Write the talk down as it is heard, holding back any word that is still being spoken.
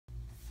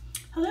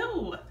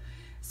Hello!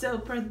 So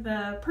for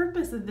the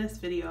purpose of this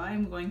video,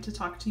 I'm going to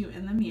talk to you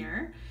in the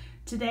mirror.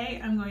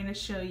 Today I'm going to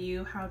show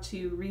you how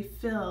to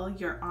refill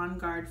your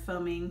OnGuard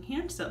foaming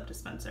hand soap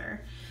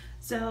dispenser.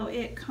 So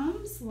it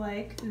comes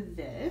like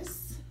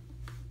this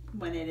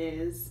when it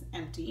is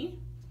empty.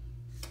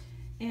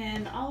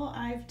 And all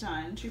I've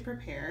done to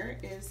prepare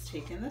is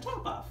taken the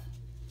top off.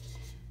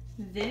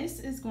 This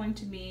is going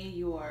to be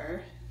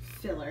your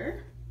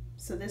filler.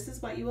 So this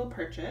is what you will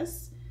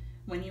purchase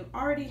when you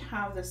already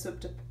have the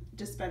soap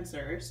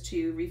dispensers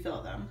to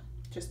refill them,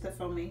 just the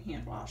foaming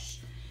hand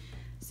wash.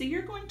 So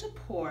you're going to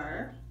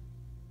pour,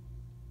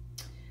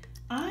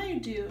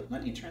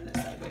 let me turn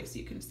this sideways so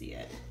you can see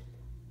it.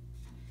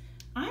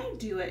 I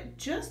do it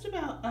just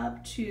about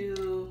up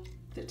to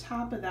the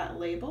top of that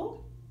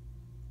label.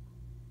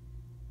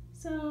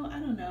 So I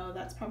don't know,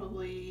 that's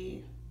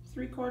probably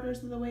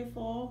 3/4 of the way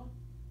full.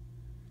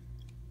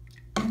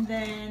 And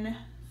then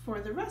for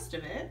the rest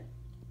of it,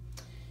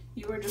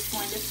 you are just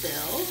going to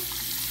fill.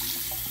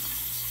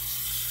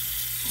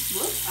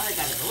 Whoops, I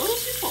got it a little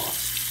too full.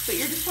 But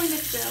you're just going to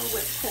fill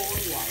with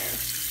cold water,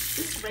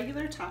 just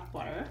regular tap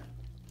water.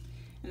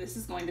 And this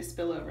is going to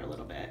spill over a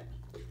little bit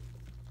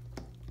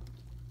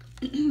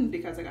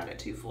because I got it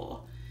too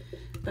full.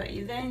 But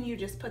then you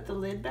just put the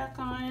lid back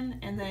on,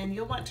 and then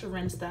you'll want to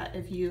rinse that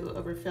if you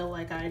overfill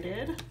like I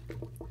did.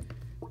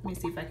 Let me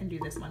see if I can do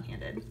this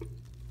one-handed.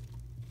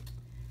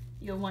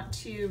 You'll want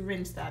to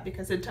rinse that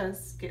because it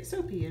does get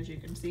soapy, as you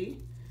can see.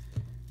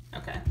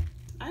 Okay,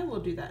 I will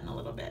do that in a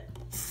little bit.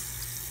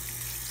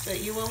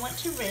 But you will want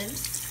to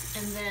rinse,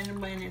 and then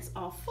when it's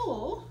all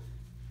full,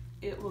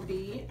 it will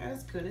be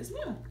as good as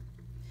new.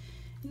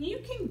 And you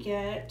can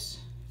get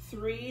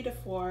 3 to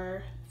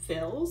 4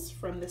 fills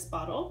from this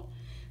bottle.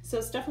 So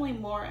it's definitely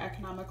more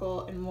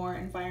economical and more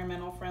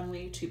environmental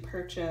friendly to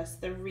purchase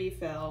the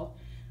refill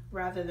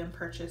rather than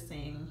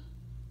purchasing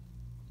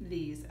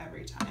these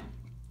every time.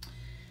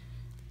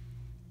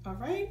 All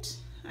right,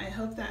 I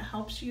hope that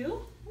helps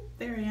you.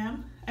 There I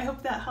am. I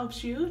hope that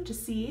helps you to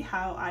see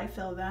how I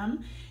fill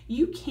them.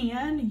 You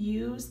can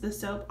use the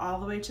soap all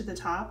the way to the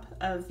top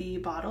of the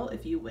bottle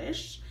if you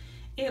wish.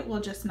 It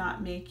will just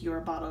not make your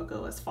bottle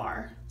go as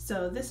far.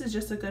 So this is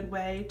just a good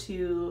way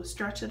to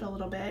stretch it a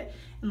little bit.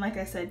 And like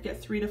I said,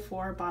 get 3 to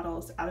 4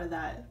 bottles out of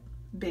that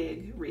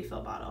big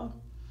refill bottle.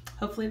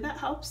 Hopefully that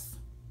helps.